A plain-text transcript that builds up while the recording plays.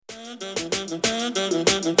What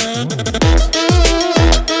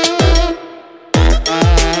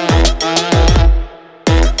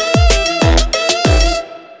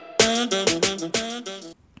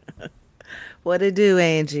it do,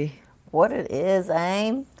 Angie? What it is,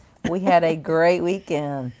 Aim? We had a great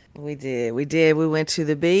weekend. We did. We went to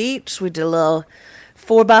the beach. We did a little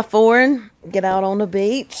 4x4 and get out on the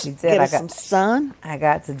beach. You did. Get us some sun. I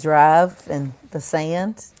got to drive in the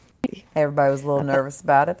sand. Everybody was a little nervous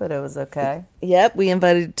about it, but it was okay. Yep, we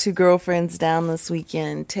invited two girlfriends down this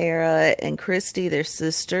weekend, Tara and Christy, they're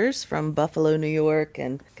sisters from Buffalo, New York,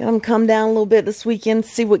 and got them come down a little bit this weekend to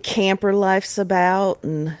see what camper life's about.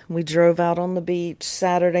 And we drove out on the beach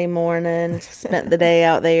Saturday morning, spent the day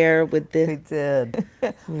out there with the... We did.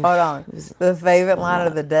 Hold on. The favorite line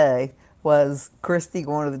of the day was Christy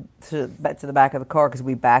going back to the back of the car because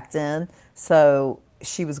we backed in. So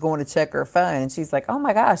she was going to check her phone, and she's like, "Oh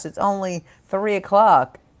my gosh, it's only 3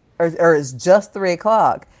 o'clock, or it's just 3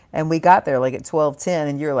 o'clock." And we got there like at 12:10,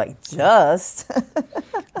 and you're like, "Just."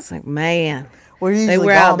 It's like, man, they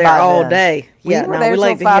were out there all day. We were there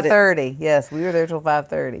till 5:30. Yes, we were there till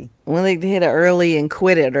 5:30. We like to hit it early and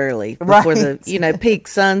quit it early before the peak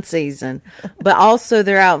sun season. But also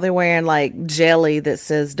they're out there wearing like jelly that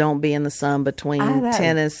says "Don't be in the sun between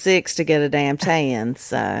 10 and 6" to get a damn tan.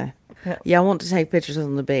 So. Yeah, I want to take pictures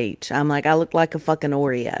on the beach. I'm like, I look like a fucking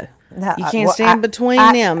Oreo. No, you can't stand between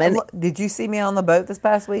them. And did you see me on the boat this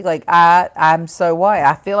past week? Like, I'm so white.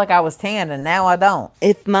 I feel like I was tan, and now I don't.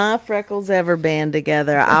 If my freckles ever band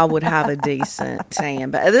together, I would have a decent tan.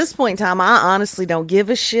 But at this point in time, I honestly don't give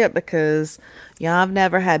a shit because, I've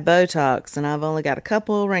never had Botox, and I've only got a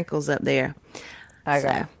couple of wrinkles up there.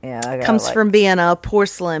 Comes from being a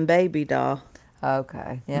porcelain baby doll.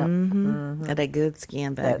 Okay. Yeah. Got that good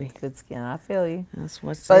skin, baby. That good skin. I feel you. That's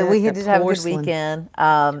what's. But we did have a good weekend.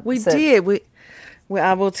 We did.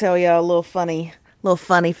 I will tell you a little funny.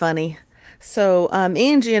 So,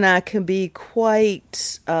 Angie and I can be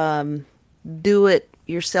quite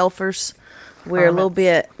do-it-yourselfers. We're a little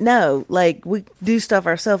bit we do stuff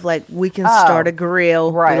ourselves. Like we can start a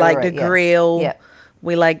grill. Right. We like to grill. Yep.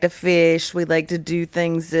 We like to fish. We like to do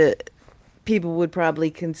things that people would probably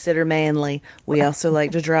consider manly. We also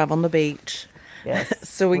like to drive on the beach. Yes.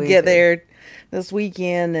 So we get there this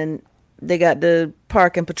weekend, and they got the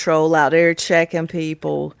parking patrol out there checking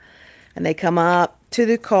people, and they come up to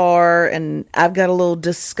the car, and I've got a little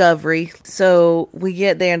Discovery. So we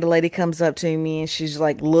get there, and the lady comes up to me, and she's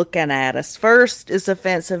like looking at us. First, it's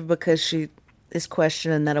offensive because she is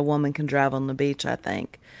questioning that a woman can drive on the beach, I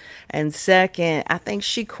think. And second, I think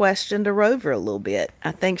she questioned her over a little bit.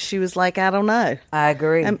 I think she was like, I don't know. I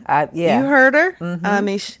agree. You heard her? Mm-hmm. I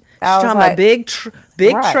mean, she's talking about big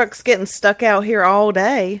trucks getting stuck out here all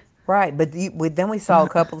day. Right, but then we saw a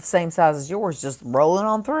couple the same size as yours just rolling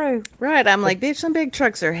on through. Right, I'm like, bitch, some big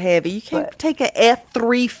trucks are heavy. You can't take a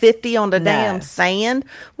F-350 on the damn sand.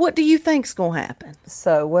 What do you think's going to happen?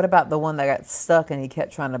 So what about the one that got stuck and he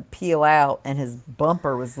kept trying to peel out and his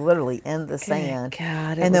bumper was literally in the sand?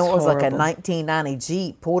 God, and then it was horrible. Like a 1990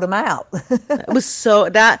 Jeep pulled him out. It was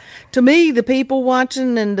to me, the people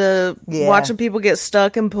watching and watching people get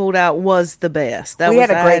stuck and pulled out was the best. We had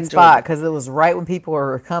a great spot because it was right when people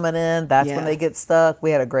were coming in. That's when they get stuck.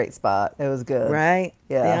 We had a great spot. It was good. Right?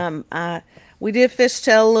 Yeah. We did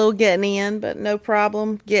fishtail a little getting in, but no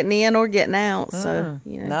problem getting in or getting out. So,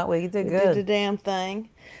 no, we did good. Did the damn thing.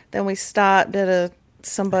 Then we stopped at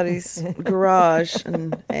somebody's garage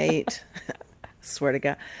and ate. I swear to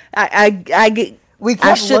God. I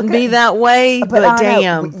shouldn't be that way, but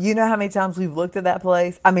damn. You know how many times we've looked at that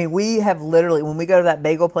place? I mean, we have literally, when we go to that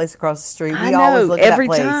bagel place across the street, we always look at that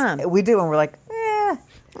place. Every time. We do, and we're like,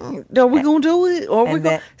 are we going to do it?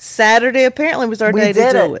 Or Saturday apparently was our day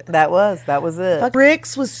to do it. That was it.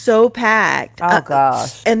 Rick's was so packed. Oh,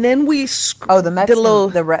 gosh. And then we...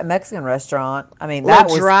 the Mexican restaurant. I mean, that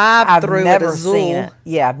was... drive-through I've never seen it.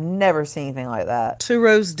 Yeah, I've never seen anything like that. 2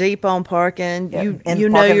 rows deep on parking. Yeah, you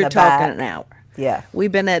know you're talking an hour. Yeah.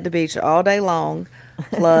 We've been at the beach all day long.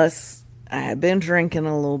 Plus... I had been drinking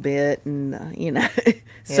a little bit, and,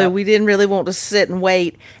 so we didn't really want to sit and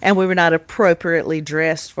wait, and we were not appropriately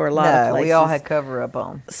dressed for a lot of places. We all had cover-up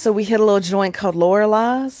on. So we hit a little joint called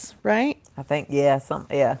Lorelei's, right? I think,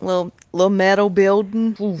 Little metal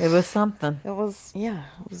building. It was something. It was, I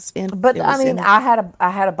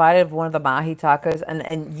had a bite of one of the mahi tacos,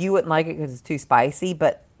 and you wouldn't like it because it's too spicy,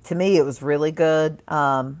 but to me it was really good.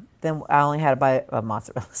 Then I only had a bite of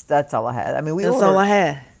mozzarella. That's all I had. I mean, That's all I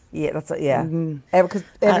had. Yeah, because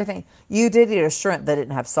everything you did eat a shrimp that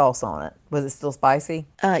didn't have sauce on it. Was it still spicy?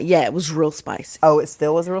 Yeah, it was real spicy. Oh, it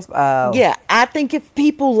still was real. Oh, Yeah, I think if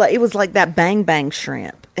people, it was like that bang bang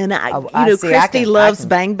shrimp. And oh, I see. Christy I loves can.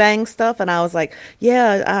 bang bang stuff. And I was like,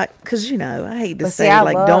 yeah, because, I hate to But see, say, I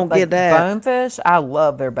like, love don't get like that. bonefish. I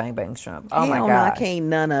love their bang bang shrimp. Oh my Hell no, I gosh. can't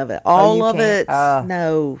none of it. Oh, All you of can't. it,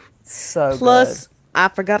 no. So good. Plus, I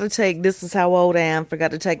forgot to take, this is how old I am,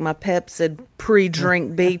 forgot to take my Pepsid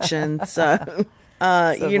pre-drink beaching. So,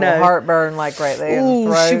 So a little heartburn, like right there in the ooh,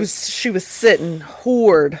 throat. she was sitting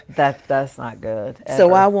hoard. That's not good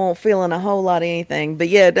So I ever. won't feeling a whole lot of anything. But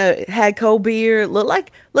yeah, no, it had cold beer. Looked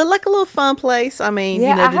like a little fun place. I mean,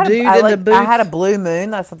 Yeah, the dude in the I had a booth. blue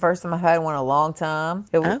moon. That's the first time I had one in a long time.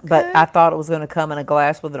 But Okay. I thought it was going to come in a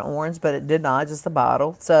glass with an orange, but it did not. Just a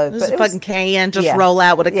bottle. So, There's but a it was, fucking can, just yeah, roll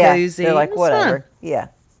out with a yeah. They're cozy. It like was fun. whatever. Yeah,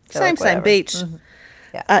 they're Same, like same whatever. beach.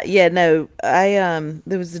 Yeah. Yeah, no,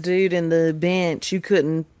 there was a dude in the bench. You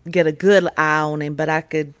couldn't get a good eye on him, but I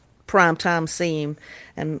could prime time see him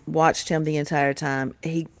and watched him the entire time.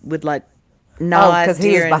 He would like Oh, because nod he was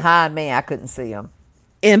during behind me. I couldn't see him.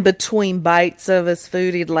 in between bites of his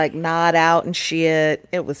food. He'd like nod out and shit.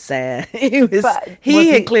 It was sad. But He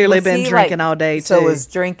had clearly was been he like, drinking all day so too. was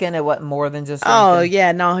drinking? It wasn't more than just Oh drinking.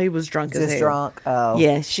 yeah, no, he was drunk as Just hell. drunk. Oh,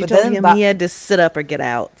 Yeah, she but told then, him he had to sit up or get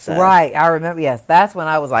out. So right. I remember. Yes, that's when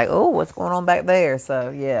I was like, oh, what's going on back there?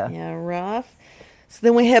 So yeah. yeah, rough. So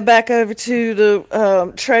then we head back over to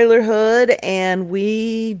the trailer hood and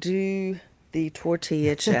we do the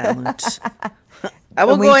tortilla challenge. I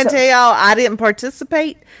will And go and tell y'all I didn't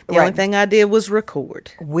participate. The only right. thing I did was record.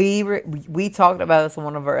 We talked about this in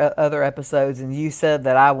one of our other episodes, and you said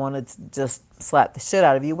that I wanted to just slap the shit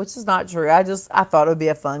out of you, which is not true. I thought it would be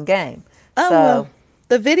a fun game. Oh So well,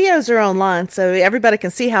 the videos are online, so everybody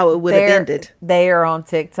can see how it would have ended. they are on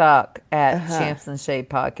TikTok at Champs and Shade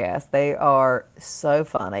Podcast. They are so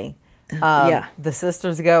funny. Yeah, The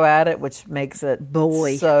sisters go at it, which makes it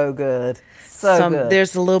boy. so good, so good.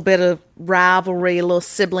 There's a little bit of rivalry, a little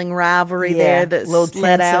sibling rivalry Yeah, there that's little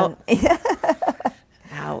let out. tension.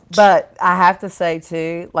 Ouch. But I have to say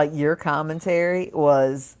too, like your commentary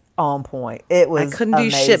was on point. It I was couldn't do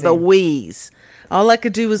shit but amazing. wheeze. All I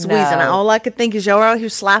could do was wheeze, and No. all I could think is y'all are out here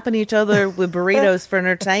slapping each other with burritos for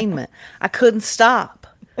entertainment. I couldn't stop.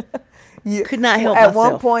 Could not help At one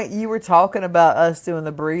myself. point, you were talking about us doing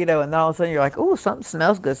the burrito, and then all of a sudden you're like, "Oh, something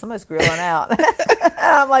smells good. Somebody's grilling out." And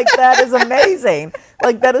I'm like, "That is amazing.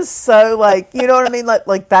 Like that is so like you know what I mean.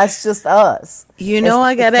 Like that's just us. You know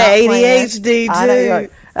I got it's not an planned. ADHD I know you're.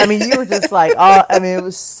 too. I mean, you were just like, oh, I mean, it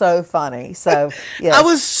was so funny. So yes, I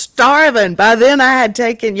was starving. By then, I had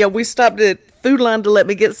taken, we stopped at Food Line to let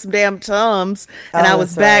me get some damn Tums, and I Oh,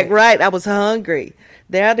 was that's back right. right. I was hungry.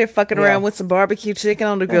 They're out there fucking Yeah. around with some barbecue chicken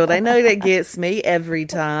on the grill. They know that gets me every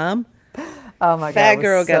time. Oh my god, Fat it was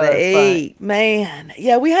girl gotta so fun. eat. Man.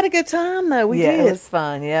 Yeah, we had a good time, though. We Yeah, did. it was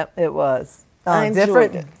fun. Yep, it was. I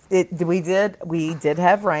enjoyed Different. it. We did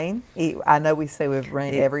have rain. I know we say we've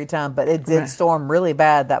rained every time, but it did Right. storm really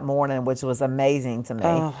bad that morning, which was amazing to me.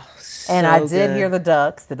 Oh, And I so did hear good. the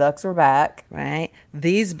ducks. The ducks were back. Right?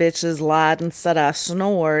 These bitches lied and said I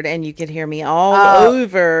snored, and you could hear me all Uh,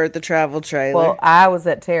 over the travel Well, trailer. I was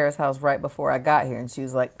at Tara's house right before I got here, and she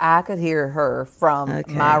was like, I could hear her from my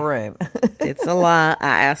Okay. room. It's a lie.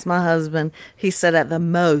 I asked my husband. He said at the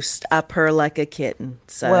most I purr like a kitten.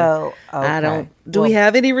 So Well, I don't. okay. Do we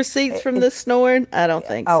have any receipts from this snoring? I don't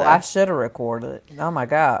think Oh, so. I should have recorded it. Oh my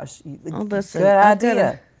gosh. Oh, listen, Good I've idea.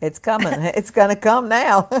 gotta. It's coming. It's going to come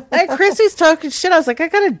now. Hey, Chrissy's talking shit. I was like, I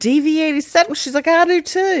got a deviated setting. She's like, I do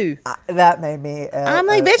too. That made me. I'm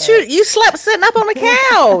like, bitch, you slept sitting up on the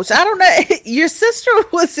couch. I don't know. Your sister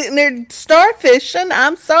was sitting there starfishing.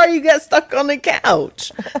 I'm sorry you got stuck on the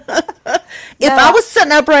couch. If I was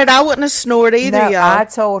sitting upright, I wouldn't have snored either, No, y'all. I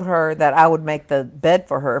told her that I would make the bed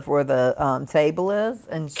for her where the table is,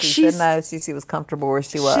 and she She's- said no. She was comfortable where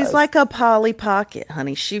she was. She's like a Polly Pocket,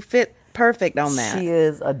 honey. She fit perfect on that. She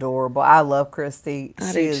is adorable. I love Christy. I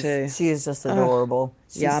she do is, too. She is just adorable.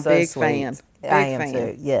 She's Yeah, so big sweet. fan. I Big am fan.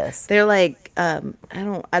 too. Yes. They're like I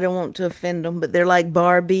don't want to offend them, but they're like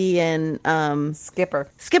Barbie and Skipper.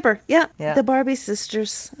 Skipper. Yeah, Yeah. the Barbie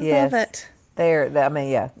sisters. I Yes. love it. I mean,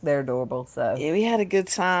 yeah, they're adorable. So Yeah, we had a good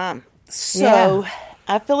time. So Yeah.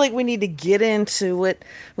 I feel like we need to get into it.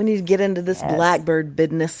 We need to get into this Yes. Blackbird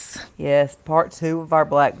business. yes, part 2 of our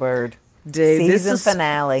Blackbird Dude, season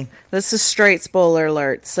finale. This is straight spoiler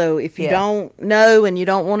alert. So if you Yeah. don't know and you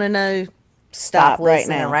don't want to know, stop right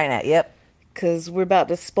listening now. Right now. Yep. Because we're about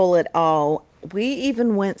to spoil it all. We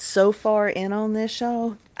even went so far in on this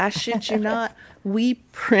show. I shit you not. We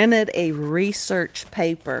printed a research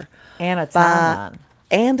paper And a by timeline.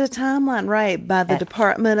 And a timeline, right, by the And,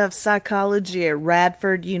 Department of Psychology at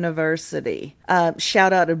Radford University.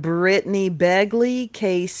 Shout out to Brittany Begley,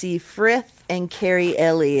 Casey Frith, and Carrie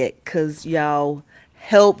Elliott, because y'all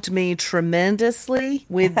helped me tremendously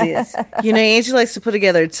with this. Angie likes to put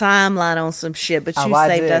together a timeline on some shit, but oh,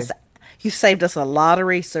 I do. You saved us a lot of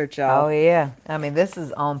research, Oh, y'all. yeah. I mean, this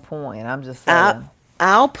is on point. I'm just I saying.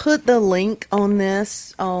 I'll put the link on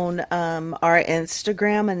this on our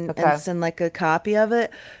Instagram and Okay. send like a copy of it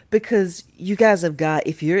because you guys have got,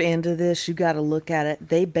 if you're into this, you got to look at it.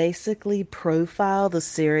 They basically profile the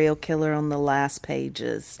serial killer on the last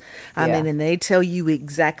pages. I Yeah. mean, and they tell you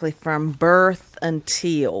exactly from birth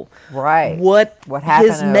until Right. what What happened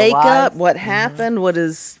his in her makeup, life. what happened,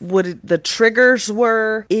 the triggers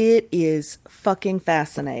were. It is fucking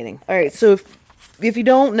fascinating. All right, so if you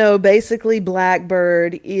don't know, basically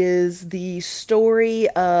Blackbird is the story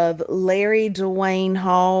of Larry Dwayne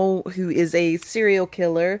Hall, who is a serial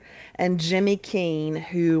killer, and Jimmy Keene,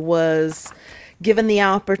 who was given the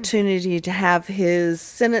opportunity to have his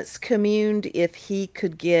sentence communed if he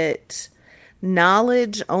could get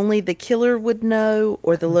knowledge only the killer would know,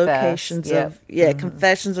 or the Confess. locations Yep. of,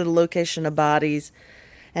 confessions or the location of bodies.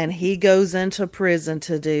 And he goes into prison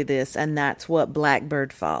to do this, and that's what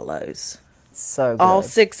Blackbird follows. So All good.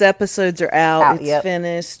 6 episodes are out. Out. It's Yep.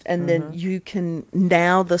 finished, and then you can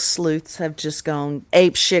now the sleuths have just gone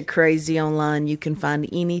ape shit crazy online. You can find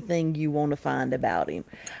anything you want to find about him.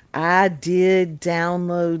 I did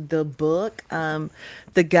download the book.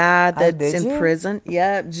 The guy Oh, that's did in you? prison,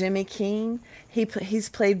 yeah, Jimmy Keene. He's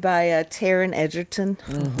played by Taron Egerton.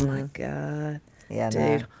 Oh my god, Yeah,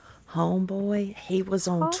 no. dude, homeboy, he was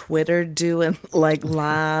on Twitter doing like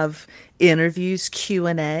live interviews,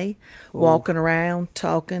 Q&A, walking around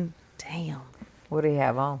talking. Damn. What do you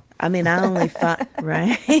have on? I mean, I only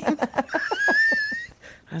right.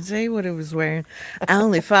 I'll tell you what he was wearing. I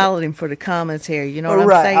only followed him for the commentary. You know what I'm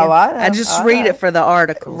Right. saying? Oh, I know. I just I read know. it for the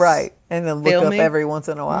articles. Right. And then look Feel up me? every once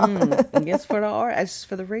in a while. And guess for the art, just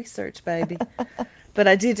for the research, baby. But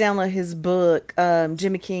I did download his book,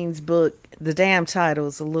 Jimmy Keene's book. The damn title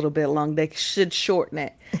is a little bit long. They should shorten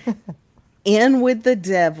it. In with the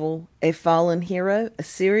Devil, a fallen hero, a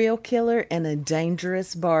serial killer, and a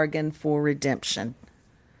dangerous bargain for redemption.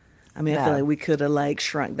 I mean, I feel No. like we could have like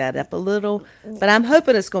shrunk that up a little, but I'm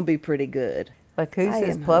hoping it's going to be pretty good. Like, who's I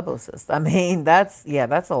his am hoping. publicist? I mean, that's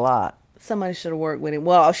a lot. Somebody should have worked with him.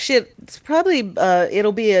 Well, shit, it's probably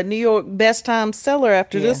it'll be a New York best time seller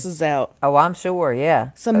after Yeah. this is out. Oh, I'm sure. Yeah.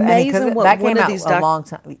 It's I mean, 'cause amazing what that one came of out these a long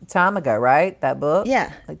time ago, right? That book. Yeah.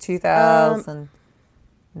 Like 2009.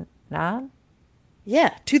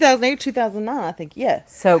 Yeah, 2008, 2009, I think. Yeah,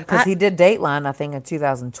 So, because he did Dateline, I think in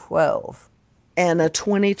 2012. and a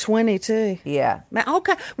 2020 too. Yeah. Man,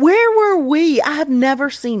 okay, where were we? I have never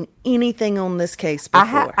seen anything on this case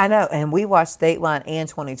before. I know, and we watched Dateline and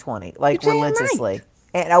 2020 like You're damn religiously.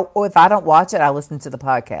 right. And if I don't watch it, I listen to the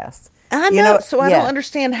podcast. I You know, so I yeah. don't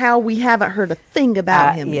understand how we haven't heard a thing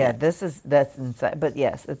about him Yeah, yet. that's insane. But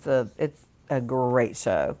yes, it's a great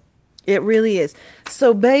show. It really is.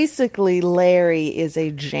 So basically, Larry is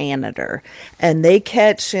a janitor, and they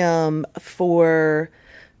catch him for.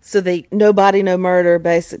 So they no body, no murder,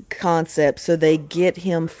 basic concept. So they get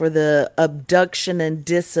him for the abduction and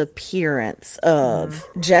disappearance of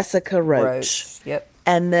Jessica Roach. Yep.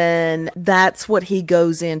 And then that's what he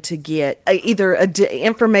goes in to get, either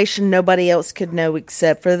information nobody else could know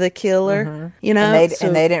except for the killer. You know,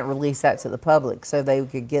 And they didn't release that to the public, so they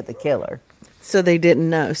could get the killer. so they didn't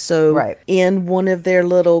know. So Right. in one of their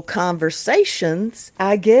little conversations,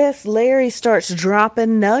 I guess Larry starts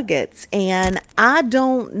dropping nuggets, and I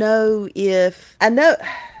don't know if I know.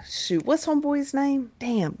 Shoot, what's homeboy's name?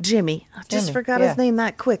 Damn, Jimmy. I just Jimmy, forgot yeah. his name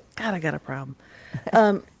that quick. God, I got a problem.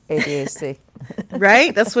 ADHD.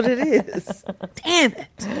 Right? That's what it is. Damn it.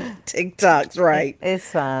 TikTok's right.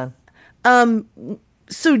 It's fine.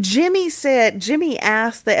 So Jimmy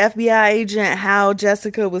asked the FBI agent how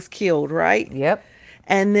Jessica was killed, right? Yep.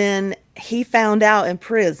 And then he found out in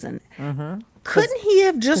prison. Couldn't he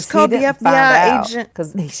have just called the FBI agent?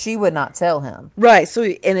 because she would not tell him. Right. So,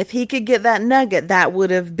 and if he could get that nugget, that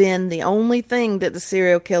would have been the only thing that the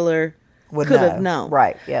serial killer could have known.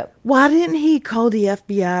 Right. Yep. Why didn't he call the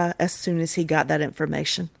FBI as soon as he got that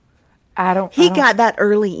information? I He don't- got that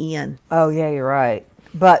early in. Oh yeah, you're right.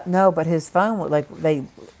 But no, but his phone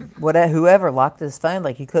would whoever locked his phone,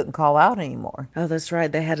 like he couldn't call out anymore. Oh, that's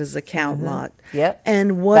right. They had his account locked. Yep.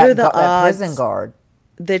 And what are the that odds prison guard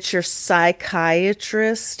that your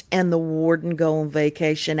psychiatrist and the warden go on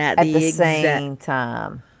vacation at at the the exact same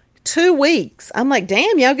time? 2 weeks? I'm like,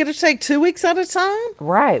 damn, y'all get to take 2 weeks at a time?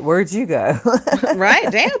 Right. Where'd you go?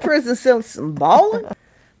 Right? Damn, prison still some balling.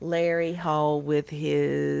 Larry Hall with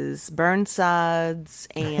his Burnsides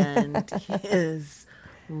and his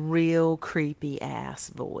real creepy ass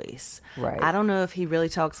voice. I Right. don't know if he really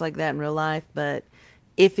talks like that in real life, but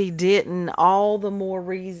if he didn't, all the more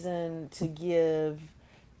reason to give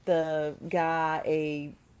the guy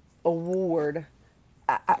a award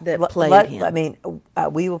that played I him. mean,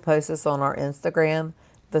 we will post this on our Instagram.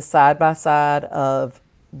 The side by side of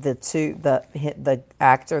the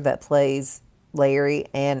actor that plays Larry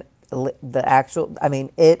and the actual. I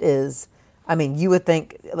mean, it is. I mean, you would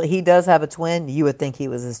think he does have a twin. You would think he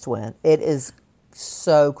was his twin. It is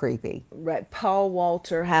so creepy. Right, Paul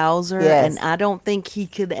Walter Hauser, and Yes. I don't think he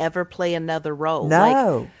could ever play another role.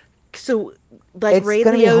 No. So, like It's Ray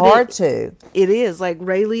going to be Liotta, hard to. it is like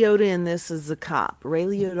Ray Liotta in this is a cop. Ray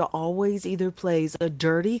Liotta always either plays a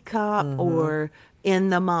dirty cop or in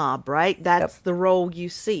the mob, right? That's Yep. the role you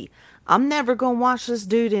see. I'm never gonna watch this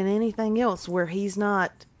dude in anything else where he's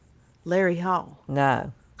not Larry Hall.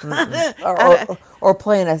 No. I- Or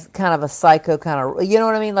playing a kind of a psycho kind of, you know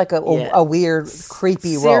what I mean? Like yeah, a weird,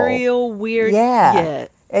 creepy role. serial weird. Yeah. Yeah,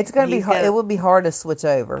 It's going to be he's hard. got. It would be hard to switch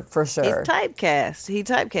over for He's sure. typecast. He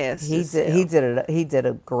typecast He did. He himself. did it. He did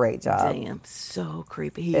a great job. Damn, so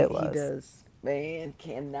creepy. He It he was. does. Man,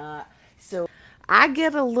 cannot. So I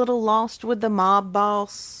get a little lost with the mob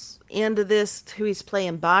boss into this who he's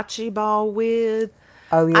playing bocce ball with.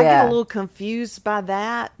 Oh I get a yeah. little confused by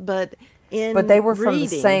that, but But they in were from the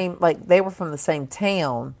reading, same. Like they were from the same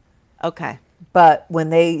town. okay. But when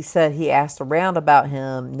they said he asked around about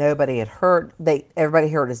him, nobody had heard. Everybody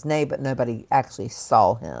heard his name, but nobody actually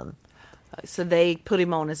saw him. So they put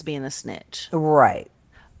him on as being a snitch. Right.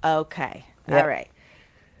 Okay. All Yep. right.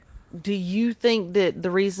 Do you think that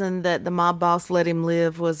the reason that the mob boss let him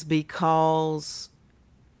live was because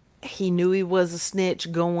he knew he was a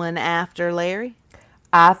snitch going after Larry?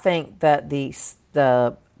 I think that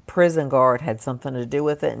the prison guard had something to do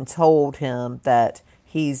with it and told him that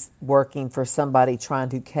he's working for somebody trying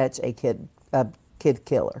to catch a kid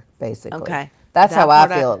killer. Basically, Okay. that's how That I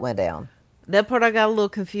part feel it went down. that part I got a little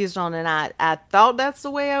confused on, and I thought that's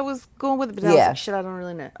the way I was going with it, but I was Yeah. like, shit, I don't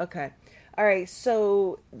really know. Okay. All right,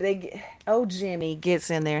 so Jimmy gets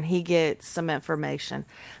in there and he gets some information.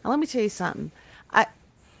 Now let me tell you something. I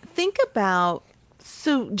think about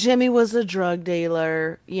so Jimmy was a drug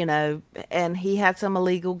dealer, and he had some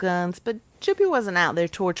illegal guns, but Jimmy wasn't out there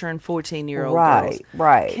torturing 14-year-old girls. Right.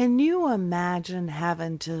 Right. Can you imagine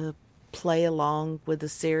having to play along with a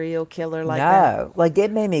serial killer like that? No, like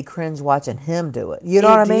it made me cringe watching him do it. You know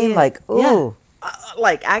It what I mean? did. Like, Yeah. ooh,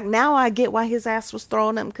 Like I get why his ass was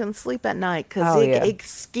throwing up and couldn't sleep at night because oh yeah. it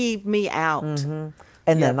skeeved me out. And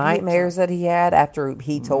the Yeah, big nightmares time. that he had after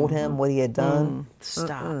he told him what he had done.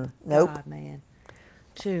 Stop. Nope. God, man.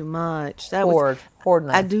 Too much. That Horde. Horde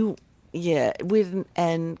I night. do. Yeah,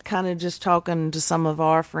 and kind of just talking to some of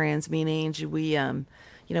our friends, me and Angie, we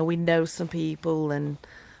know some people and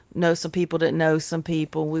know some people that know some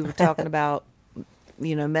people. We were talking about,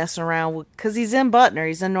 messing around with, because he's in Butner,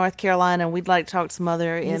 he's in North Carolina, and we'd like to talk to some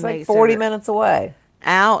other He's like inmates 40 that are minutes away.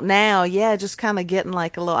 out now. Yeah, just kind of getting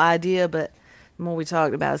like a little idea, but the more we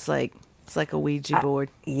talked about, it's like a Ouija board.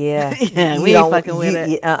 Yeah. Yeah, You we ain't don't, fucking with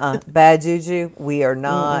it. Bad juju. We are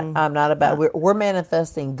not. I'm not about. We're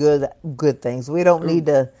manifesting good things. We don't need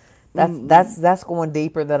to. That's going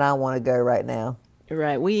deeper than I want to go right now.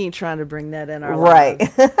 Right, we ain't trying to bring that in our Right.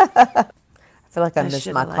 lives. I feel like I missed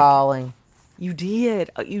shoulda my liked it. calling You did.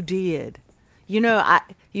 You did.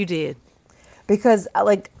 You did. because I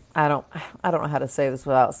don't know how to say this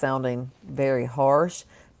without sounding very harsh,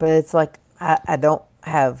 but it's like I don't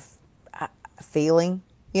have a feeling.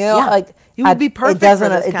 Yeah. Like You would be perfect It doesn't.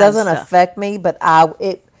 for this It kind of doesn't stuff. affect me, but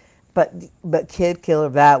but kid killer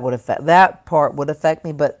that part would affect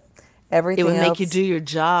me, but everything It would else, make you do your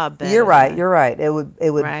job better. You're right. You're right. It would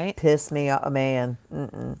Right? piss me off, man.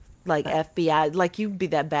 Like FBI, like you'd be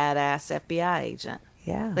that badass FBI agent.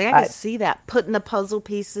 Yeah, Like I could see that putting the puzzle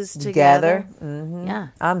pieces together. Yeah,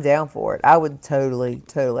 I'm down for it. I would totally.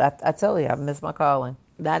 I tell you, I missed my calling.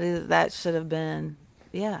 that should have been.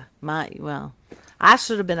 Yeah, I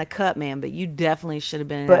should have been a cut man, but you definitely should have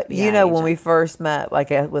been an But FBI when we agent. first met, like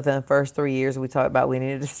within the first 3 years, we talked about we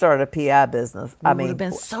needed to start a PI business. I We would mean, have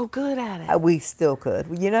been so good at it. we still could.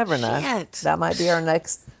 You never know. Shit. That might be our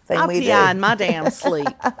next thing I'll we PI do. in my damn sleep.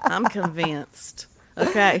 I'm convinced.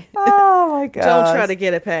 Okay. Oh my god! Don't try to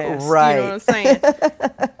get it past. Right. You know what I'm saying?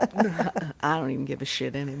 I don't even give a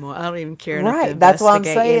shit anymore. I don't even care enough to Right. That's what I'm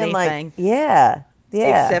investigate saying. anything. Like, yeah.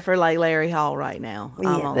 Except for like Larry Hall right now. I'm Yeah,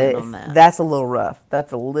 all in on that. that's a little rough.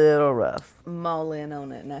 That's a little rough. I'm all in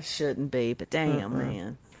on it, and I shouldn't be, but damn,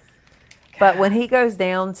 man. But when he goes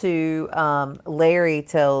down to, Larry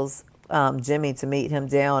tells Jimmy to meet him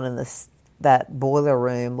down in that boiler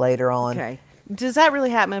room later on. Okay. Does that really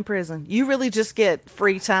happen in prison? You really just get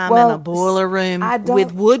free time in a Well, boiler room I with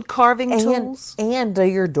don't. wood carving tools? And do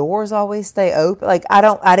your doors always stay open? Like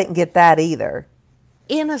I didn't get that either.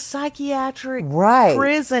 In a psychiatric Right.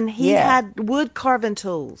 prison, he Yeah. had wood carving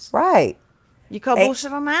tools. Right. You call And,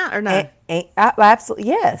 bullshit on that or no? absolutely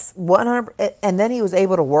yes, 100. And then he was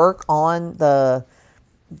able to work on the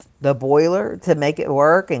boiler to make it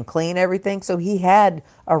work and clean everything. So he had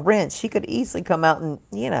a wrench. He could easily come out and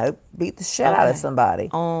beat the shit out of Okay. somebody.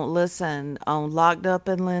 Listen, on Locked Up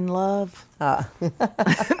and in Love. Uh, No,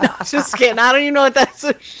 just kidding. I don't even know what that's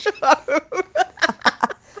a show.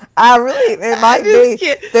 I really, it might just be.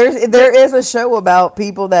 can't. There is a show about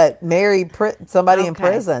people that marry somebody in Okay.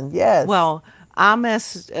 prison. Yes. Well, I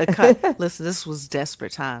messed. Listen, this was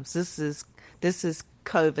desperate times. This is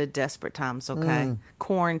COVID desperate times. Okay,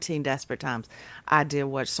 quarantine desperate times. I did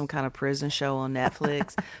watch some kind of prison show on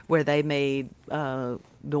Netflix where they made the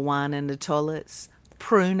wine in the toilets.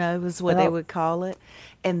 Pruno is what they would call it,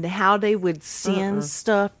 and how they would send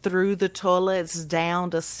stuff through the toilets down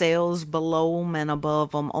to cells below them and above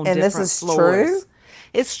them on And this different is floors. true?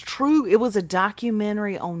 It's true. It was a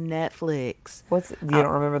documentary on Netflix. You don't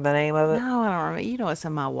remember the name of it? No, I don't remember. You know, it's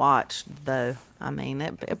in my watch, though. I mean,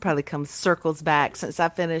 it probably circles back. Since I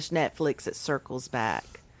finished Netflix, it circles back.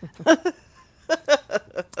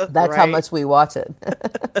 That's how Right. much we watch it.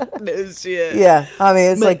 No shit. Yeah. I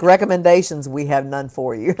mean, it's like recommendations. We have none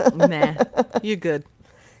for you. Nah, you're good.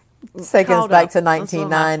 It's taking us Caught back up. to That's what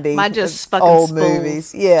 1990. My just fucking old spools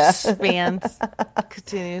movies. Yeah. spans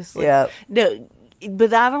continuously. Yep. No,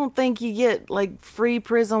 but I don't think you get like free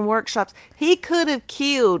prison workshops. Larry could have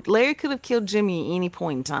killed Jimmy at any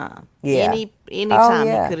point in time. Yeah. Any Oh, time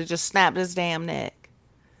yeah. he could have just snapped his damn neck.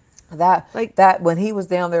 That when he was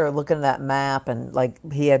down there looking at that map and like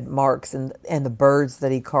he had marks and the birds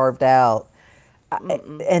that he carved out,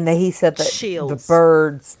 and he said that Shields.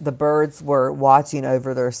 the birds were watching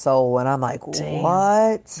over their soul, and I'm like, Damn.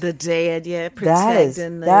 what? The dead, yeah, That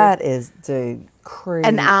protecting is dude crazy.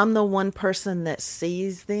 And I'm the one person that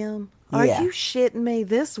sees them. Are Yeah. you shitting me?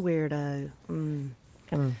 This weirdo. I'm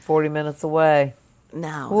 40 minutes away.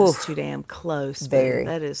 No, it's Oof. too damn close. Very.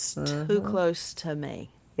 That is too close to me.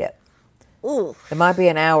 Yeah. Ooh. It might be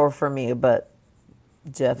an hour from you, but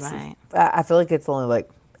Jeff's. Right. I feel like it's only like.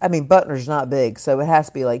 I mean, Butner's not big, so it has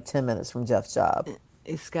to be like 10 minutes from Jeff's job.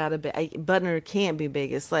 It's got to be. Butner can't be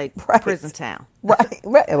big. It's like Right. prison town. Right.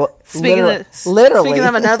 Well, Speaking literally.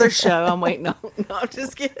 of another show, I'm waiting. No, I'm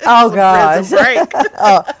just kidding. Oh, It's a gosh. prison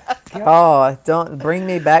break. Oh, don't bring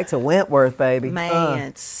me back to Wentworth, baby.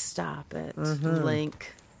 Man, stop it,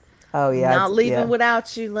 Link. Oh yeah. Not leaving yeah.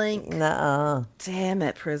 without you, Link. Nuh-uh. Damn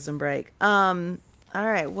it, Prison Break. All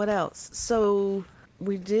right, what else? So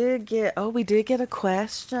we did get a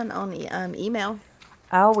question on email.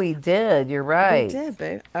 Oh, we did. You're right. We did,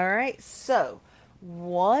 boo. All right, so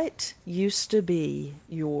what used to be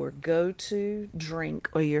your go-to drink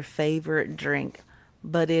or your favorite drink,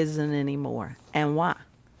 but isn't anymore, and why?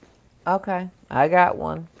 Okay, I got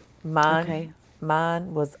one. Okay.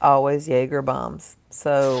 Mine was always Jaeger bombs.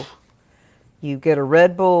 So you get a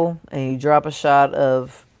Red Bull and you drop a shot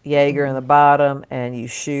of Jaeger in the bottom and you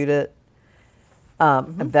shoot it.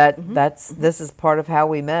 This is part of how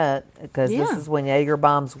we met because this Yeah. is when Jaeger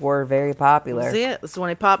bombs were very popular. That's it. That's when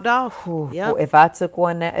it popped off. Yep. If I took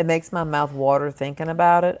one now, it makes my mouth water thinking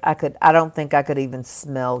about it. I don't think I could even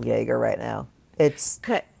smell Jaeger right now. It's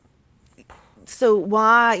Okay. So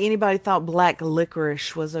why anybody thought black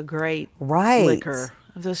licorice was a great Right. liquor?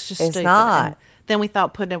 That's just It's stupid. not. And then we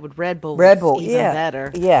thought putting it with Red Bull Red was Bull, even yeah.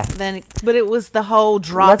 better. Yeah. But it was the whole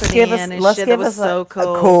dropping in and shit. It was so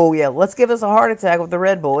cool. Yeah, let's give us a heart attack with the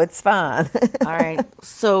Red Bull. It's fine. All right.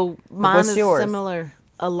 So mine What's is yours? similar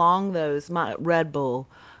along those. My Red Bull.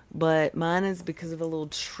 But mine is because of a little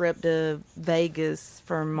trip to Vegas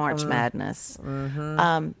for March Madness.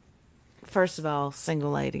 First of all,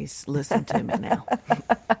 single ladies, listen to me now.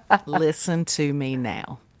 Listen to me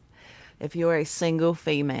now. If you're a single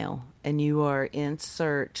female and you are in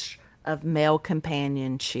search of male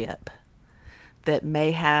companionship that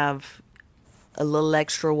may have a little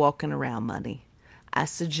extra walking around money, I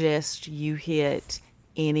suggest you hit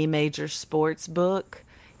any major sports book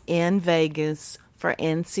in Vegas for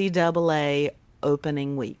NCAA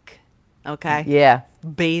opening week. Okay? Yeah.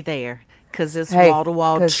 Be there. Because it's Hey,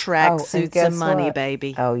 wall-to-wall 'cause- tracksuits guess and money, what?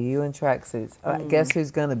 baby. Oh, you in tracksuits. Guess who's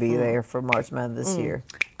going to be there for March Madness this year?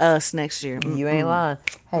 Us next year. You ain't lying.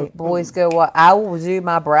 Hey, boys, go what? I will do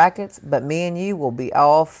my brackets, but me and you will be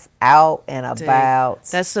off, out, and Dude, about.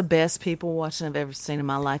 that's the best people watching I've ever seen in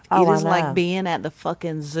my life. Oh, It I is like know. being at the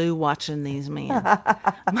fucking zoo watching these men.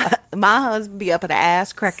 My husband be up at the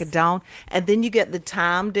ass crack of dawn, and then you get the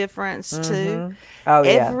time difference too. Oh, yeah.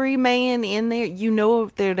 Every man in there, you know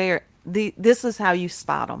if they're there. This is how you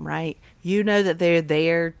spot them, right? You know that they're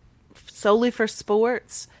there solely for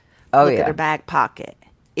sports. Oh, Look at their yeah. back pocket.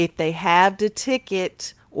 If they have the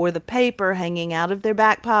ticket or the paper hanging out of their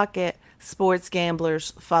back pocket, sports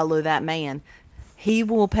gamblers follow that man. He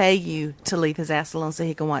will pay you to leave his ass alone so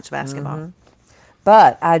he can watch basketball.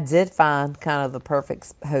 But I did find kind of the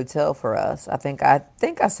perfect hotel for us. I think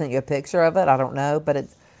I sent you a picture of it. I don't know, but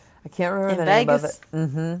it's I can't remember In the name of it.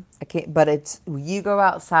 Vegas? I can't. But it's you go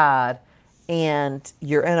outside and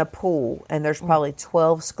you're in a pool, and there's probably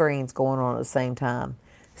 12 screens going on at the same time.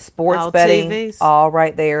 Sports All betting, TVs? all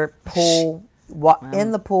right there. Pool,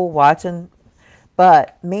 in the pool watching.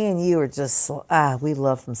 But me and you are just we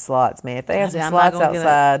love some slots, man. If they have some I'm not slots gonna get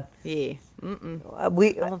outside, it. Yeah.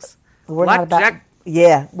 we I love we're not about blackjack.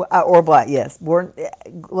 yeah or black. Yes, we're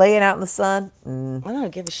laying out in the sun. I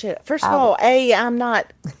don't give a shit. First of all, I'm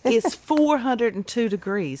not. It's 402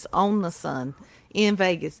 degrees on the sun in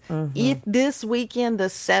Vegas. If this weekend the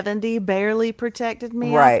 70 barely protected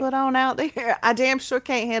me, I Right. put on out there, I damn sure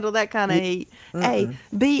can't handle that kind of heat. A,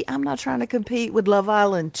 B, I'm not trying to compete with Love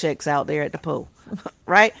Island chicks out there at the pool,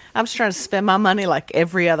 right? I'm just trying to spend my money like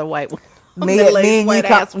every other white middle-aged Me white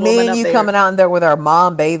ass woman and up you there. coming out in there with our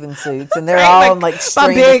mom bathing suits, and they're Right? all in like my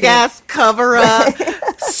string big bikini. ass cover up,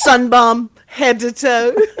 sunbum head to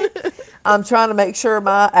toe. I'm trying to make sure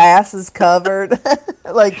my ass is covered,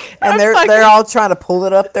 and they're fucking- all trying to pull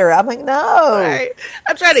it up there. I'm like, no. Right.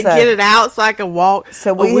 I'm trying to So- get it out so I can walk.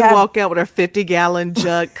 So we we have- walk out with our 50-gallon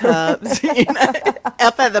jug cups.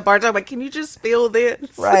 Up at the bar, I'm like, can you just spill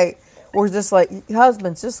this? Right. We're just like,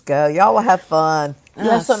 husbands, just go. Y'all will have fun. You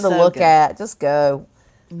have something to so look good. at. Just go.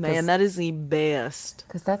 Man, that is the best.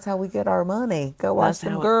 Because that's how we get our money. Go watch That's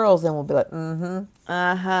some how it- girls, and we'll be like, mm-hmm.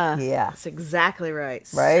 Uh-huh. Yeah. That's exactly right.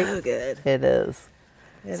 Right? So good. It is.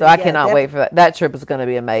 Yeah, So I yeah, cannot wait for that. That trip is going to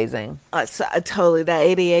be amazing. Totally. That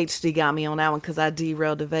ADHD got me on that one because I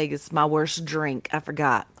derailed to Vegas. My worst drink. I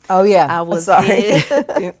forgot. Oh, yeah. I was sorry.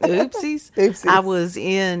 oopsies.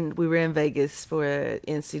 Oopsies. We were in Vegas for a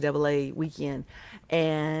NCAA weekend,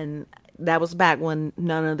 and that was back when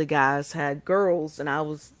none of the guys had girls, and I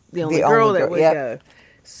was the only girl only that girl, would yep. go.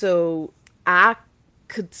 So I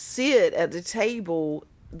could sit at the table,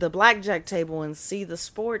 the blackjack table, and see the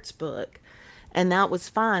sports book. And that was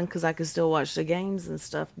fine because I could still watch the games and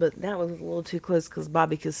stuff. But that was a little too close because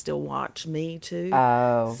Bobby could still watch me too.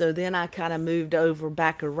 Oh. So then I kind of moved over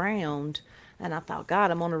back around, and I thought, God,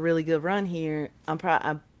 I'm on a really good run here.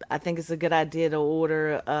 I think it's a good idea to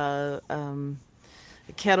order a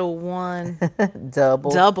Kettle One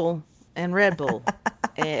double and Red Bull,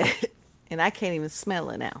 and I can't even smell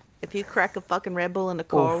it now. If you crack a fucking Red Bull in the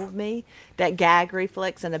car with me, that gag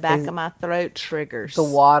reflex in the back of my throat triggers. The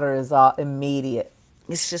water is all immediate.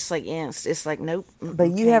 It's just like, it's like, nope.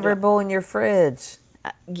 But you have Red Bull in your fridge.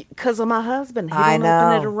 Because of my husband. He I don't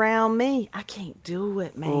open it know. around me. I can't do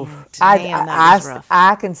it, man. Oof. Damn, that was rough.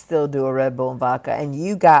 I can still do a Red Bull and vodka. And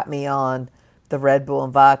you got me on the Red Bull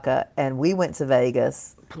and vodka. And we went to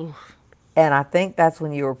Vegas. And I think that's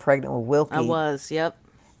when you were pregnant with Wilkie. I was, yep.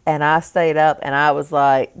 And I stayed up and I was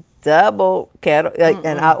like, double kettle.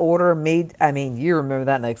 And I ordered meat. I mean, you remember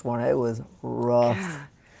that next morning. It was rough.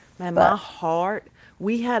 Man, my heart,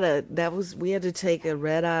 we had to take a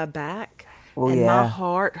red eye back. Oh, and yeah. my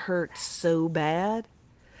heart hurt so bad.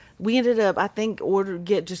 We ended up, I think,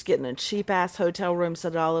 getting a cheap ass hotel room so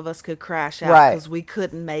that all of us could crash out Right. because we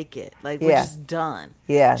couldn't make it. Like, we're Yeah. just done.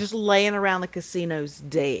 Yeah. Just laying around the casinos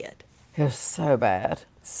dead. It was so bad.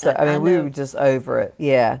 So I we know. were just over it.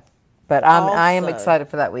 Yeah. But I am Also- excited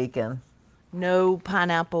for that weekend. No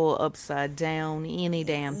pineapple upside down, any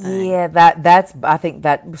damn thing. Yeah, I think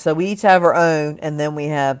that, so we each have our own, and then we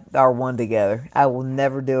have our one together. I will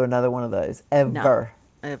never do another one of those, ever.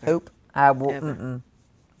 Ever. Nope. I will, Ever.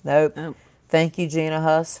 Nope. Nope. Thank you, Gina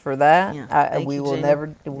Huss, for that. Yeah, We thank you, will Gina. never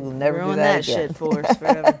do Ruin that that again. shit for us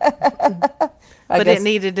forever. I But guess- it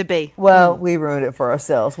needed to be. Well, we ruined it for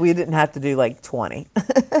ourselves. We didn't have to do like 20.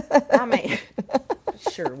 I mean,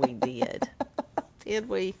 sure we did. Did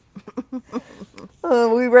we?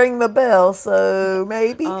 We rang the bell, so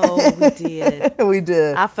maybe. Oh, we did. We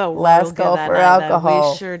did. I felt real last good call that for night, though.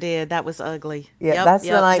 alcohol. We sure did. That was ugly. Yeah, Yep, that's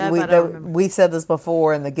yep, the night nope, I don't remember. we said this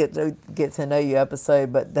before in the get to know you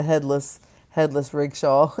episode, but the headless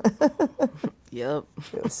rickshaw. Yep.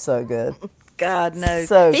 It was so good. God knows.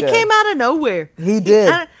 So He good. came out of nowhere. He did.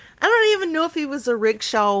 I don't even know if he was a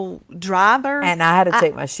rickshaw driver. And I had to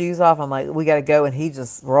take my shoes off. I'm like, we got to go. And he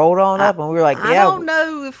just rolled on up. And we were like, I yeah. don't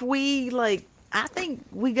know if we like. I think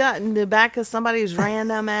we got in the back of somebody's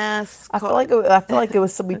random ass I car. feel like it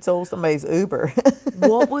was somebody told somebody's Uber.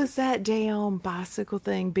 What was that damn bicycle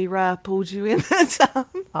thing? B-Rye pulled you in that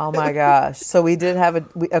time. Oh my gosh. So we did have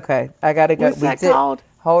okay, I got to go. What's that called?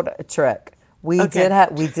 Hold a Trek. We did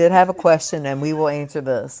have a question, and we will answer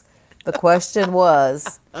this. The question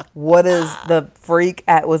was, what is the freak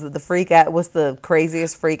was it the freak what's the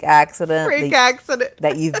craziest freak accident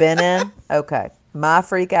that you've been in? Okay. My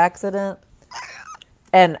freak accident.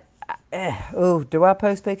 And do I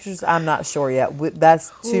post pictures? I'm not sure yet.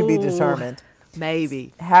 That's to be determined.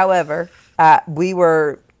 Maybe. However, we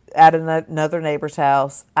were at another neighbor's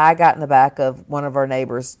house. I got in the back of one of our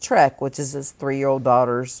neighbors' Trek, which is his 3-year-old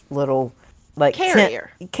daughter's little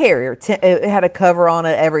carrier. It had a cover on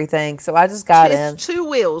it, everything. So I just got in. It's 2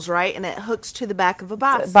 wheels, right? And it hooks to the back of a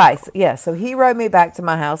bicycle. Yeah. So he rode me back to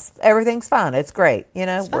my house. Everything's fine. It's great. You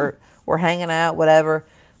know, we're hanging out, whatever.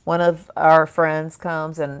 One of our friends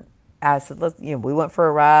comes and I said, we went for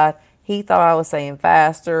a ride. He thought I was saying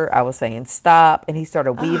faster. I was saying stop. And he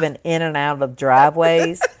started weaving in and out of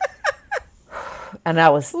driveways. And I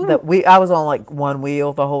was on like one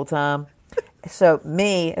wheel the whole time. So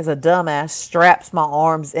me, as a dumbass, straps my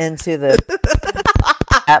arms into the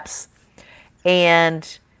straps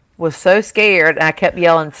and was so scared. And I kept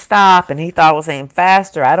yelling stop. And he thought I was saying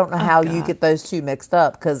faster. I don't know how you get those two mixed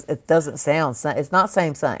up because it doesn't sound it's not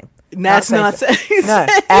same. That's not same. No,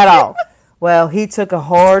 at all. Well, he took a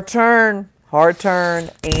hard turn.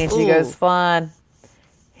 Angie goes flying.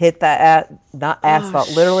 Hit that not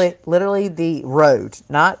asphalt, literally the road,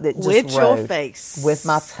 not that just with road. Your face, with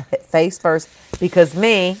my face first, because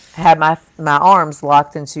me had my arms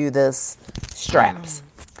locked into this straps.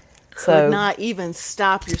 So could not even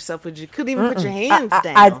stop yourself. You couldn't even put your hands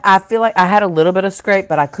down. I feel like I had a little bit of scrape,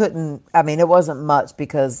 but I couldn't. I mean, it wasn't much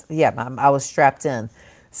because I was strapped in.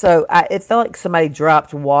 So it felt like somebody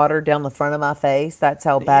dropped water down the front of my face. That's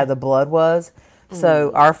how bad the blood was.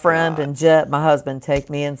 So our friend and Jet, my husband, take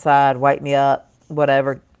me inside, wake me up,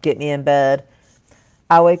 whatever, get me in bed.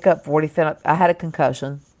 I wake up 45. I had a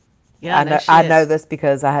concussion. Yeah, I know this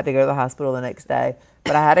because I had to go to the hospital the next day.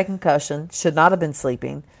 But I had a concussion. Should not have been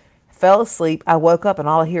sleeping. Fell asleep. I woke up and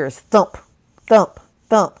all I hear is thump, thump,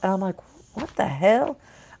 thump. And I'm like, what the hell?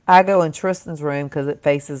 I go in Tristan's room because it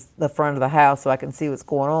faces the front of the house so I can see what's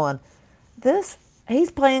going on.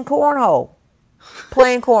 He's playing cornhole.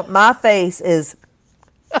 My face is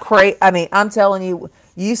crazy. I mean, I'm telling you,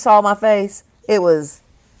 you saw my face. It was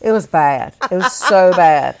bad. It was so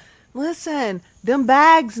bad. Listen, them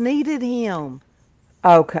bags needed him.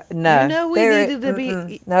 Okay, no. You know we needed to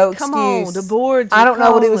be. No come excuse. on, the boards. I don't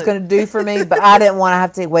know what he was going to do for me, but I didn't want to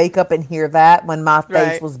have to wake up and hear that when my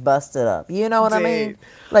face was busted up. You know what I mean?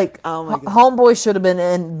 Like, homeboy should have been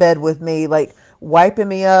in bed with me, like wiping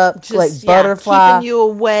me up, just, like butterfly, keeping you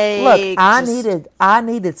awake. Look, I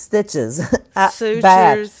needed stitches, sutures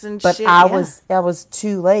bad, and but shit. I was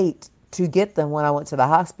too late to get them when I went to the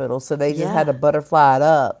hospital, so they just had to butterfly it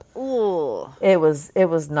up. Ooh. It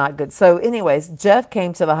was not good. So anyways, Jeff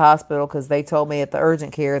came to the hospital because they told me at the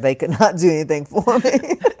urgent care they could not do anything for me.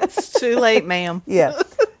 It's too late, ma'am. Yeah.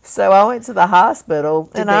 So I went to the hospital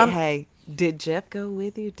did Jeff go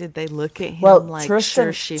with you? Did they look at him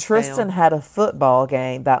Tristan had a football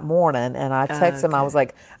game that morning, and I texted him. I was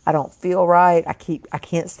like, I don't feel right. I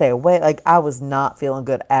can't stay awake. Like, I was not feeling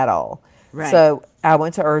good at all. Right. So I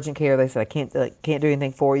went to urgent care. They said, I can't do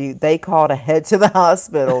anything for you. They called ahead to the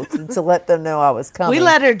hospital to let them know I was coming. We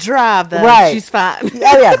let her drive, though. Right. She's fine.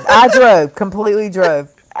 Yeah. I completely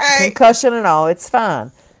drove. Right. Concussion and all. It's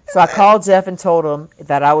fine. So I called Jeff and told him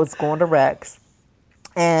that I was going to Rex.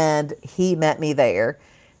 And he met me there.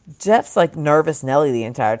 Jeff's like nervous Nelly the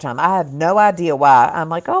entire time. I have no idea why. I'm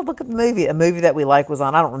like, oh, look at the movie. A movie that we like was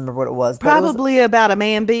on. I don't remember what it was. Probably about a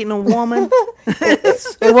man beating a woman.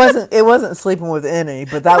 it wasn't sleeping with any,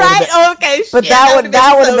 but that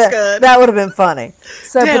would have been funny.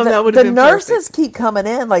 So the nurses keep coming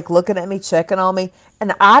in, like looking at me, checking on me.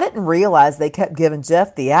 And I didn't realize they kept giving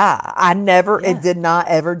Jeff the eye. It did not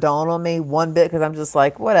ever dawn on me one bit because I'm just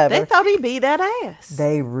like, whatever. They thought he beat that ass.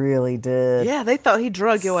 They really did. Yeah, they thought he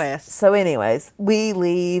drug your ass. So anyways, we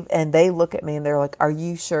leave and they look at me and they're like, are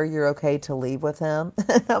you sure you're okay to leave with him?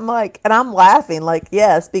 And I'm laughing like,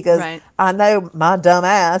 yes, because I know my dumb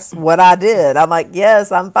ass what I did. I'm like,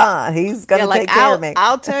 yes, I'm fine. He's going to take care of me.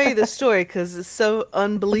 I'll tell you the story because it's so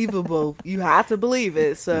unbelievable. You have to believe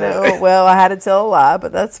it. So no, well, I had to tell a lie.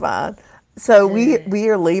 But that's fine. So we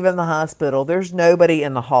are leaving the hospital. There's nobody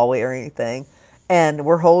in the hallway or anything. And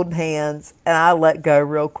we're holding hands, and I let go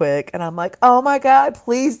real quick. And I'm like, oh my God,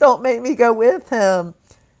 please don't make me go with him.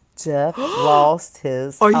 Jeff lost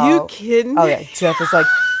his. Are you kidding Oh, me? yeah. Jeff was like,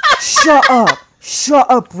 shut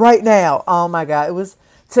up right now. Oh my God. It was,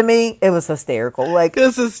 to me, it was hysterical. Like,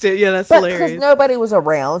 This is still, yeah, that's but because hilarious. nobody was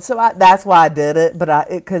around, so that's why I did it. But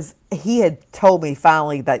because he had told me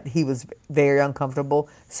finally that he was very uncomfortable,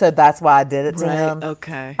 so that's why I did it to Right, him.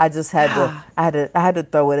 okay. I just had to, I had to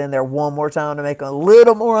throw it in there one more time to make him a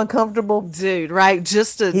little more uncomfortable. Dude, right?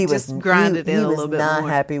 Just to He was just grind it in he a was little bit not more.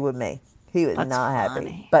 happy with me. He was That's not happy.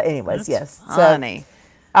 funny. But anyways, That's yes. funny. So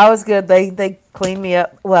I was good. They cleaned me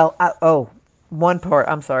up. Well, one part.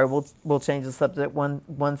 I'm sorry. We'll change the subject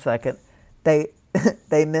one second. They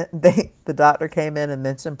the doctor came in and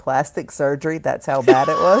mentioned plastic surgery. That's how bad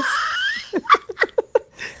it was.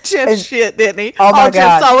 Jeff shit, didn't he? Oh my All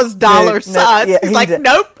Jeff God. saw was dollar Dude, signs. yeah, He's he like, did.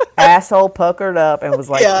 nope. Asshole puckered up and was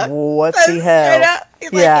like, Yeah. "What So the hell?" straight up,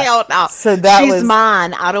 he's like, hell no. So that she's was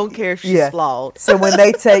mine. I don't care if she's flawed. So when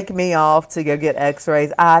they take me off to go get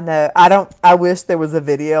X-rays, I know I don't. I wish there was a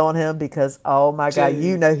video on him because oh my God, you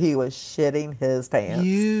Dude. know he was shitting his pants.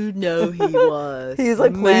 You know he was. He's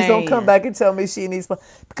like, please don't come Man. back and tell me she needs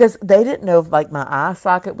because they didn't know if like my eye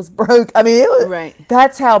socket was broke. I mean, it was Right.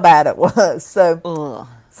 that's how bad it was. So. Ugh.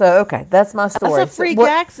 So okay, that's my story. That's a freak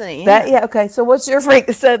accident. That okay. So what's your freak?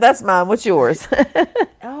 So that's mine. What's yours?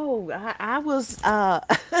 Oh, I was. I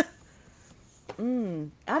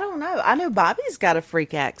don't know. I know Bobby's got a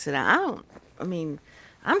freak accident. I don't. I mean,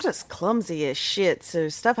 I'm just clumsy as shit. So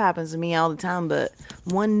stuff happens to me all the time. But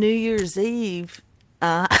one New Year's Eve,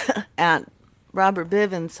 at Robert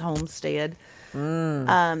Bivens' homestead,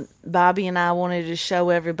 Bobby and I wanted to show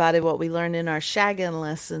everybody what we learned in our shagging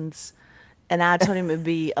lessons. And I told him it would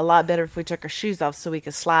be a lot better if we took our shoes off so we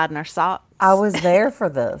could slide in our socks. I was there for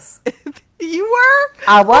this. You were?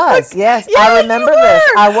 I was. Yes, Yeah, I remember you this.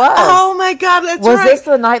 were. I was. Oh my God, that's Was right. this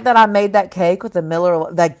the night that I made that cake with the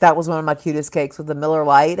Miller? Like that was one of my cutest cakes with the Miller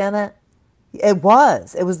Lite in it. It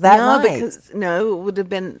was. It was that No, night. because no, it would have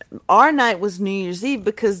been our night was New Year's Eve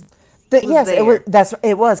because Yes, there. it was.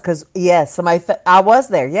 It was because yes, somebody. I was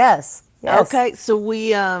there. Yes. Yes. Okay, so we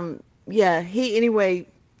yeah, he anyway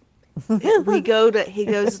he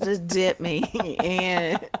goes to dip me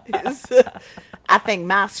and I think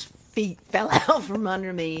my feet fell out from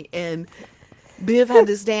under me and Biv had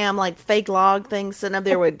this damn like fake log thing sitting up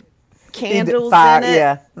there with candles fire, in it.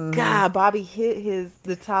 yeah. God, Bobby hit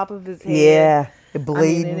the top of his head. Yeah. I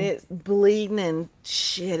Bleeding. mean, and it's bleeding and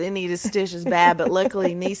shit. It needed stitches bad, but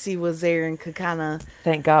luckily Niecy was there and could kind of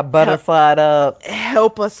Thank God, butterflied up.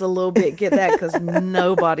 help us a little bit get that because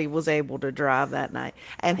nobody was able to drive that night,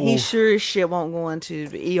 and he sure as shit won't go into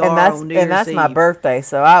the ER on New Year's And that's my Eve. birthday,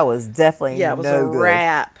 so I was definitely Yeah, it was no a good.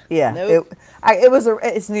 wrap. Yeah, Nope.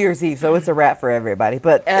 it's New Year's Eve, so it's a wrap for everybody.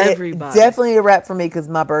 But Everybody. definitely a wrap for me because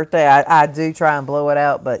my birthday, I do try and blow it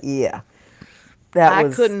out. But yeah, I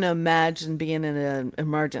couldn't imagine being in an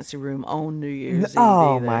emergency room on New Year's Eve.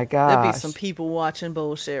 Oh, either. my There'd be gosh. some people watching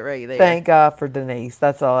bullshit right there. Thank God for Denise.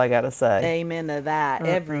 That's all I gotta say. Amen to that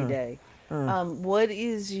every day. What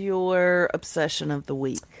is your obsession of the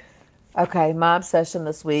week? Okay, my obsession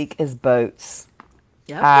this week is boats.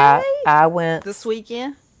 Okay. I went This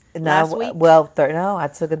weekend? no, Last week? well, no, I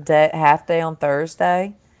took a half day on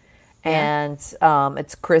Thursday. Yeah. And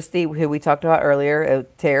it's Christy, who we talked about earlier,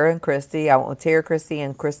 Tara and Christy. I went with Tara, Christy,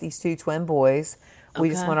 and Christy's two twin boys. We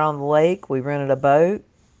just Okay. went on the lake. We rented a boat.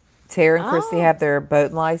 Tara and Christy Oh. have their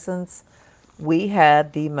boat license. We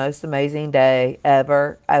had the most amazing day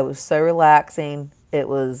ever. It was so relaxing. It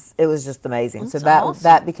was just amazing. That's So that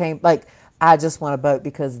awesome. became like I just want a boat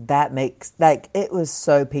because that makes like it was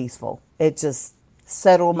so peaceful. It just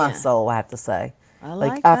settled my Yeah. soul. I have to say, I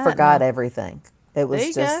like I that forgot now. everything. It was There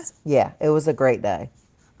you just yeah. It was a great day.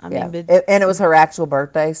 I Yeah, mean, but and it was her actual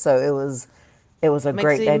birthday, so it was a Makes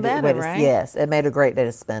great it day. even better, right? Yes, it made a great day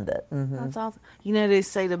to spend it. that's awesome. You know, they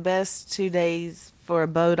say the best 2 days for a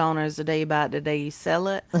boat owner is the day about the day you sell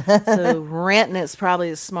it. So renting it's probably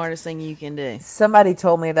the smartest thing you can do. Somebody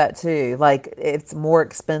told me that too. Like it's more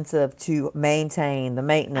expensive to maintain the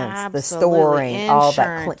maintenance, the storing, all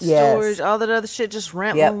that. Insurance, Yes. storage, all that other shit. Just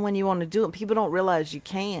rent Yep. one when you want to do it. People don't realize you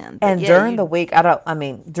can. But And yeah, during the week,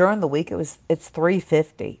 during the week it's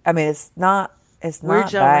 $350. I mean, it's not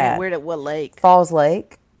where'd y'all bad. rent? Where'd at what lake? Falls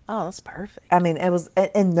Lake. Oh, that's perfect. I mean, it was,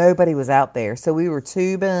 and nobody was out there, so we were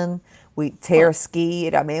tubing. We Tara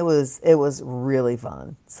skied. I mean, it was really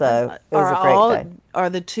fun. So it was a great day. Are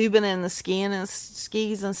the tubing and the skiing and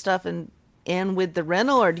skis and stuff and in with the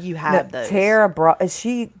rental, or do you No, have those? Tara brought.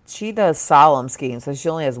 She does slalom skiing, so she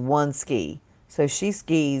only has one ski. So she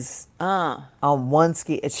skis on one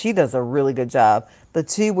ski. And she does a really good job. The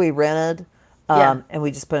two we rented, Yeah. and we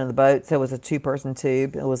just put in the boat. So it was a 2-person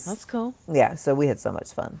tube. It was That's cool. yeah. So we had so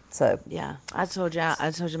much fun. So Yeah, I told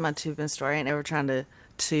you my tubing story. I ain't never trying to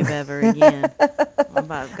tube ever again. I'm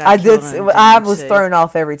about got I did. killed on a I damn was tube. thrown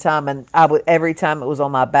off every time, and I would every time it was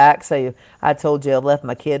on my back. So I told you I left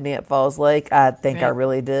my kidney at Falls Lake. I think I Yep.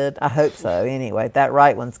 really did. I hope so. Anyway, that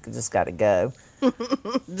right one's just got to go.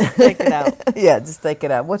 Just take it out. Yeah, just take it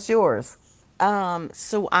out. What's yours?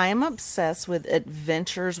 So I am obsessed with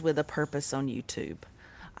Adventures with a Purpose on YouTube.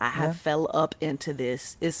 I have Yeah. fell up into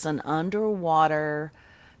this. It's an underwater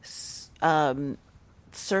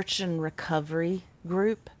search and recovery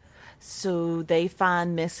group. So they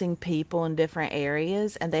find missing people in different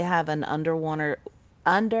areas, and they have an underwater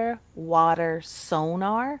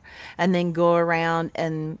sonar, and then go around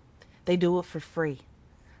and they do it for free.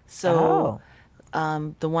 So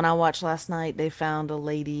Oh, the one I watched last night, they found a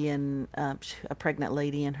lady and a pregnant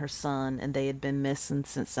lady and her son, and they had been missing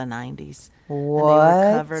since the 90s, and they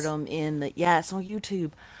recovered what? them in the yeah, it's on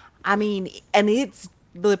YouTube. I mean, and it's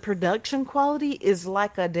the production quality is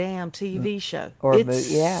like a damn TV show. Or a It's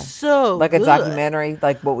movie? Yeah, so like a good. documentary,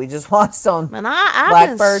 like what we just watched on And I've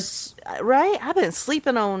been Blackbird. right. I've been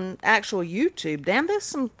sleeping on actual YouTube. Damn, there's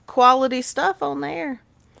some quality stuff on there.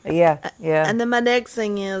 Yeah, yeah. And then my next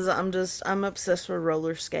thing is I'm obsessed with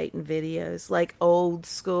roller skating videos, like old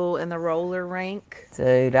school in the roller rink.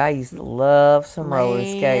 Dude, I used to love some roller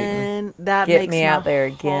skating. Man, that Get makes me my out there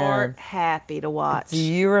heart again. happy to Do watch.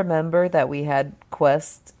 you remember that we had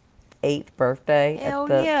Quest's 8th birthday at Hell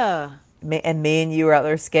the yeah. and me and you were out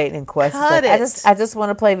there skating, and Quest is Cut like, it. I just want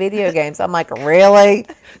to play video games. I'm like, really?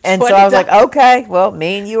 And so I was like, $20. okay, well,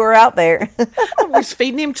 me and you were out there. We're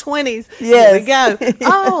feeding him 20s. Here we Yes. go.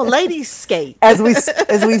 Oh, ladies skate. As we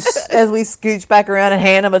scooch back around and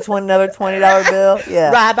hand him another $20 bill.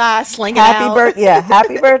 Yeah. Ride by, sling it out.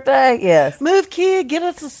 Happy birthday. Yes. Move, kid, get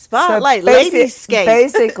us a So spotlight. Ladies skate.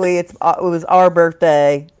 basically, it was our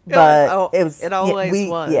birthday, but it was it always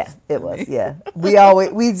was. Yeah, it was. Yeah,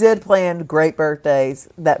 we did plan great birthdays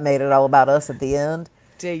that made it all about us at the end.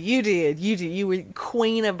 Dude, you did. You did. You were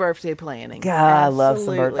queen of birthday planning. God, I love some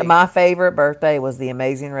birthday. Absolutely. My favorite birthday was the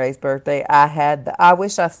Amazing Race birthday. I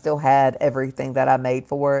wish I still had everything that I made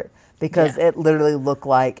for it because Yeah. it literally looked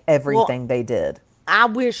like everything they did. I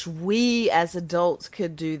wish we as adults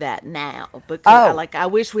could do that now because Oh. I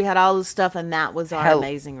wish we had all this stuff and that was our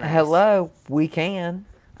amazing race. Hello, we can.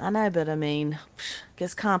 I know, but I mean,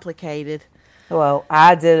 gets complicated. Well,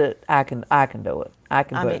 I did it. I can do it. I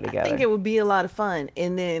can I put mean, it I together. think it would be a lot of fun.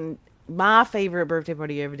 And then my favorite birthday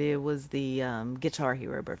party I ever did was the Guitar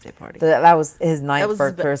Hero birthday party. That was his That ninth was the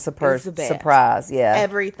birthday it was the best. surprise. Yeah.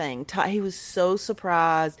 Everything. He was so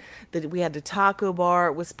surprised that we had the taco bar.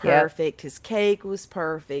 It was Yep. perfect. His cake was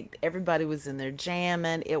perfect. Everybody was in there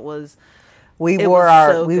jamming. It was We it wore was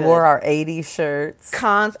our so we good. wore our 80s shirts.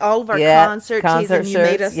 All of our Yeah, concert concert teas, and you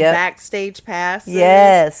made shirts, us yep. backstage passes.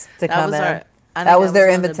 Yes, to That come was in. I think That was their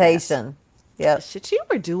one of the best. invitation. Yep. Shit, you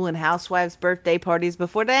were doing housewives' birthday parties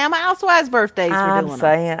before damn housewives' birthdays were I'm doing them.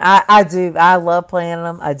 saying I do. I love planning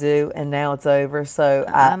them. I do, and now it's over. So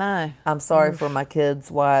I know. I'm sorry for my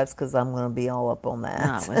kids' wives because I'm going to be all up on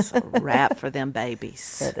that. No, it's a wrap for them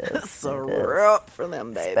babies. It is, It's a it is. wrap for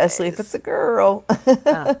them babies. Especially if it's a girl. Oh,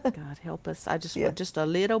 God help us. I just Yeah. want just a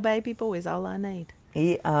little baby boy is all I need.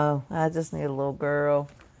 I just need a little girl.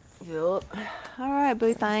 Yup. All right,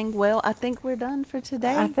 boo thing. Well, I think we're done for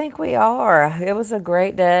today. I think we are. It was a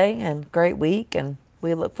great day and great week, and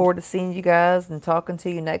we look forward to seeing you guys and talking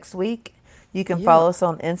to you next week. You can follow us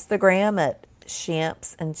on Instagram at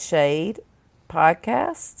Shamps and Shade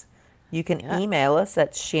Podcast. You can email us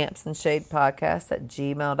at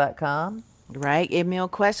shampsandshadepodcast@gmail.com. Right? Email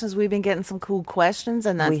questions. We've been getting some cool questions,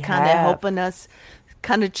 and that's We kind of have. helping us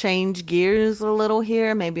kind of change gears a little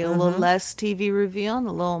here. Maybe a little less TV review and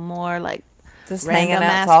a little more like Just random hanging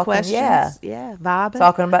out, ass talking. questions. Yeah. Yeah, vibing.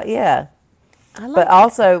 Talking about, yeah. I like But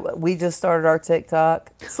also, we just started our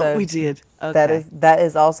TikTok. So we did. Okay. that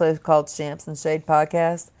is also called Shamps and Shade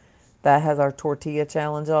Podcast. That has our tortilla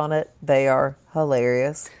challenge on it. They are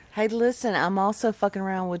hilarious. Hey, listen, I'm also fucking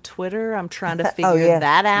around with Twitter. I'm trying to figure Oh, yeah.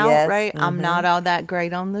 that out, Yes. right? I'm not all that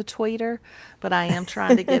great on the Twitter, but I am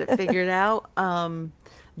trying to get it figured out.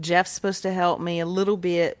 Jeff's supposed to help me a little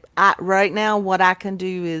bit. Right now, what I can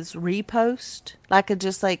do is repost. I could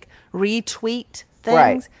just like retweet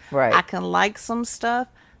things. Right. I can like some stuff.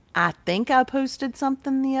 I think I posted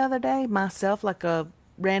something the other day myself, like a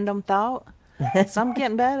random thought. So I'm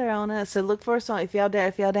getting better on that. So look for us on if y'all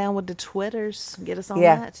down with the Twitters, get us on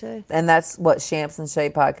Yeah. that too. And that's what Shamps and Shay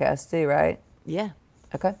podcast do, right? Yeah.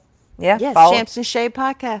 Okay. Yeah. Yes, Follow. Champs and Shade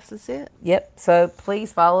podcast. That's it. Yep. So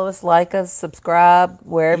please follow us, like us, subscribe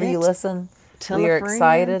wherever Yeah. you listen. Tell We a are friend.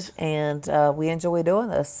 excited and we enjoy doing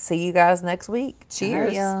this. See you guys next week. All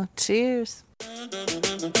right, Cheers. y'all. Cheers.